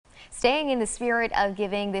Staying in the spirit of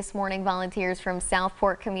giving this morning, volunteers from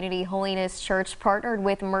Southport Community Holiness Church partnered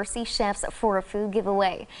with Mercy Chefs for a food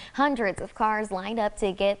giveaway. Hundreds of cars lined up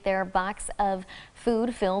to get their box of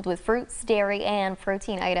food filled with fruits, dairy, and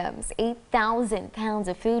protein items. 8,000 pounds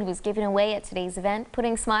of food was given away at today's event,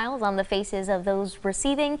 putting smiles on the faces of those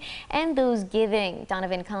receiving and those giving.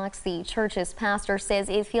 Donovan Cox, the church's pastor, says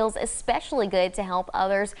it feels especially good to help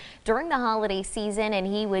others during the holiday season, and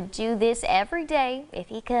he would do this every day if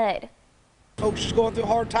he could. Folks is going through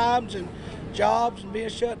hard times and jobs and being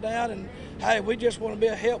shut down, and hey, we just want to be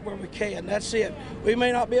a help where we can. That's it. We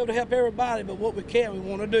may not be able to help everybody, but what we can, we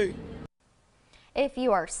want to do. If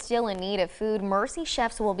you are still in need of food, Mercy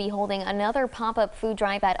Chefs will be holding another pop-up food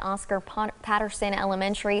drive at Oscar Patterson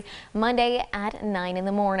Elementary Monday at 9 in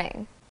the morning.